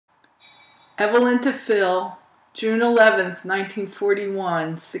Evelyn to Phil, June 11th,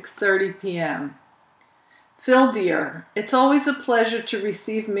 1941, 6:30 p.m. Phil dear, it's always a pleasure to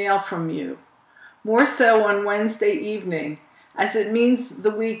receive mail from you. More so on Wednesday evening, as it means the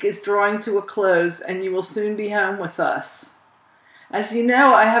week is drawing to a close and you will soon be home with us. As you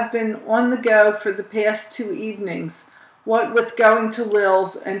know, I have been on the go for the past 2 evenings, what with going to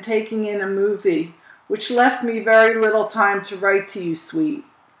Lil's and taking in a movie, which left me very little time to write to you, sweet.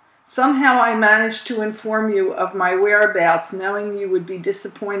 Somehow I managed to inform you of my whereabouts, knowing you would be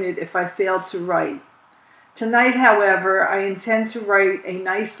disappointed if I failed to write. Tonight, however, I intend to write a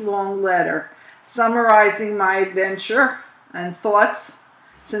nice long letter summarizing my adventure and thoughts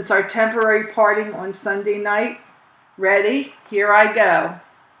since our temporary parting on Sunday night. Ready? Here I go.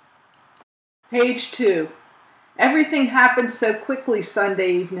 Page 2. Everything happened so quickly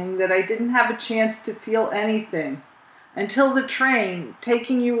Sunday evening that I didn't have a chance to feel anything until the train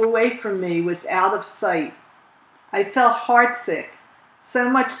taking you away from me was out of sight. I felt heartsick, so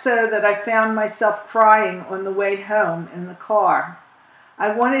much so that I found myself crying on the way home in the car. I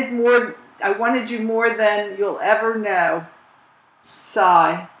wanted you more than you'll ever know.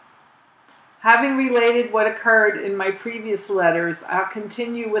 Sigh. Having related what occurred in my previous letters, I'll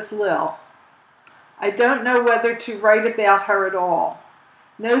continue with Lil. I don't know whether to write about her at all.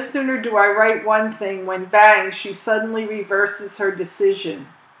 No sooner do I write one thing when bang, she suddenly reverses her decision.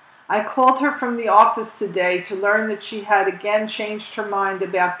 I called her from the office today to learn that she had again changed her mind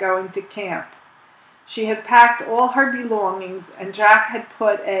about going to camp. She had packed all her belongings and Jack had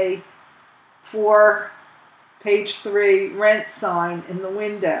put a, for page 3, rent sign in the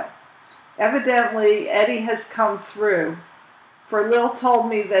window. Evidently, Eddie has come through, for Lil told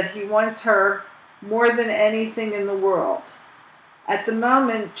me that he wants her more than anything in the world. At the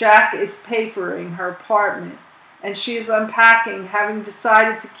moment, Jack is papering her apartment, and she is unpacking, having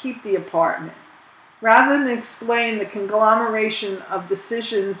decided to keep the apartment. Rather than explain the conglomeration of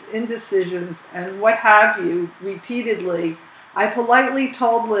decisions, indecisions, and what have you repeatedly, I politely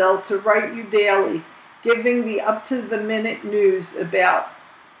told Lil to write you daily, giving the up-to-the-minute news about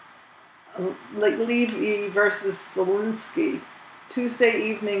WWII versus Zelensky. Tuesday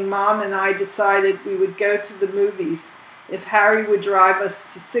evening, Mom and I decided we would go to the movies if Harry would drive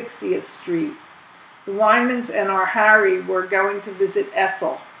us to 60th Street. The Weinmans and our Harry were going to visit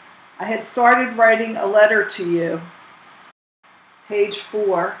Ethel. I had started writing a letter to you. Page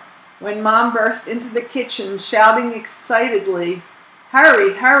 4. When Mom burst into the kitchen shouting excitedly,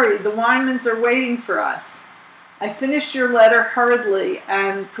 "Hurry, hurry, the Weinmans are waiting for us." I finished your letter hurriedly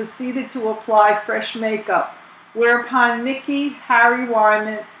and proceeded to apply fresh makeup, whereupon Mickey, Harry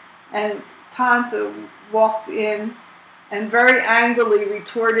Wyman, and Tante walked in and very angrily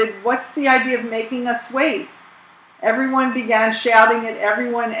retorted, "What's the idea of making us wait?" Everyone began shouting at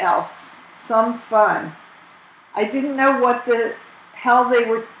everyone else. Some fun. I didn't know what the hell they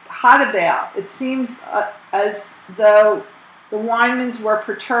were hot about. It seems as though the Weinmans were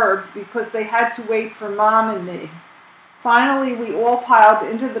perturbed because they had to wait for Mom and me. Finally, we all piled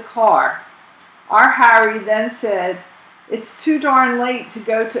into the car. Our Harry then said, "It's too darn late to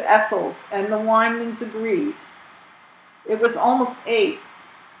go to Ethel's," and the Weinmans agreed. It was almost 8.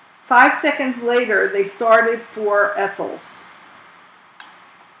 5 seconds later, they started for Ethel's.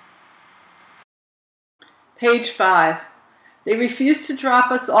 Page 5. They refused to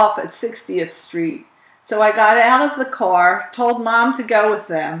drop us off at 60th Street, so I got out of the car, told Mom to go with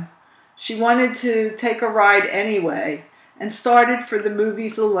them. She wanted to take a ride anyway, and started for the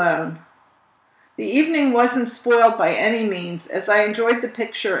movies alone. The evening wasn't spoiled by any means, as I enjoyed the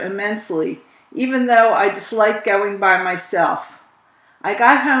picture immensely, even though I disliked going by myself. I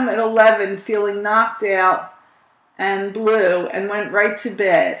got home at 11 feeling knocked out and blue and went right to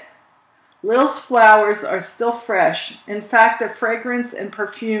bed. Lil's flowers are still fresh. In fact, the fragrance and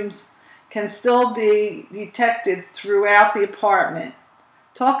perfumes can still be detected throughout the apartment.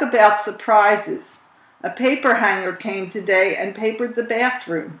 Talk about surprises. A paper hanger came today and papered the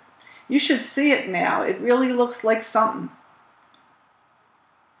bathroom. You should see it now. It really looks like something.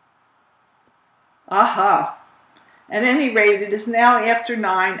 Aha. At any rate, it is now after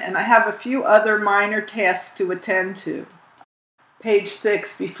 9, and I have a few other minor tasks to attend to. Page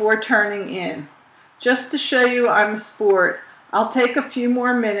 6, before turning in. Just to show you I'm a sport, I'll take a few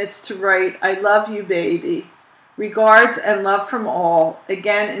more minutes to write, "I love you, baby. Regards and love from all,"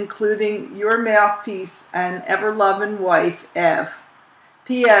 again including your mouthpiece and ever-loving wife, Ev.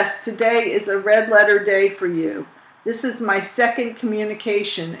 P.S. Today is a red letter day for you. This is my second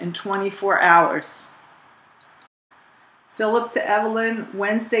communication in 24 hours. Philip to Evelyn,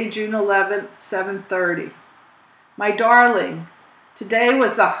 Wednesday, June 11th, 7:30. My darling, today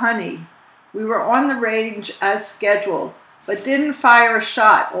was a honey. We were on the range as scheduled, but didn't fire a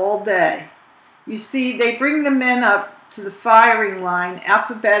shot all day. You see, they bring the men up to the firing line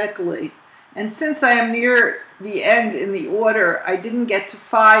alphabetically, and since I am near the end in the order, I didn't get to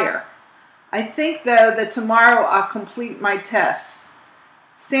fire. I think, though, that tomorrow I'll complete my tests.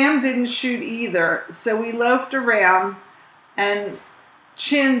 Sam didn't shoot either, so we loafed around and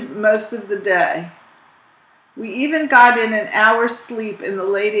chinned most of the day. We even got in an hour's sleep in the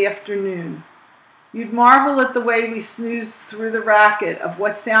late afternoon. You'd marvel at the way we snoozed through the racket of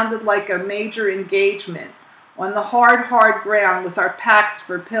what sounded like a major engagement on the hard ground with our packs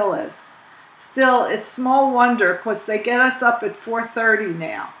for pillows. Still, it's small wonder, 'cause they get us up at 4:30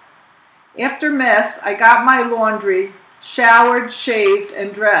 now. After mess, I got my laundry, showered, shaved,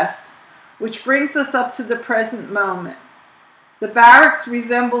 and dressed, which brings us up to the present moment. The barracks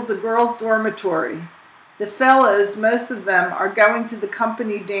resembles a girls' dormitory. The fellows, most of them, are going to the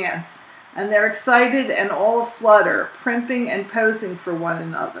company dance, and they're excited and all aflutter, primping and posing for one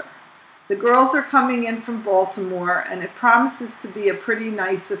another. The girls are coming in from Baltimore, and it promises to be a pretty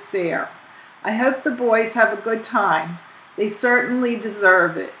nice affair. I hope the boys have a good time. They certainly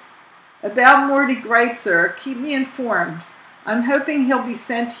deserve it. About Morty Greitzer, keep me informed. I'm hoping he'll be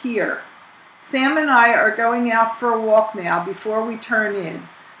sent here. Sam and I are going out for a walk now before we turn in.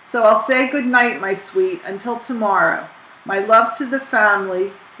 So I'll say good night, my sweet, until tomorrow. My love to the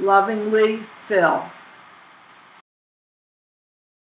family. Lovingly, Phil.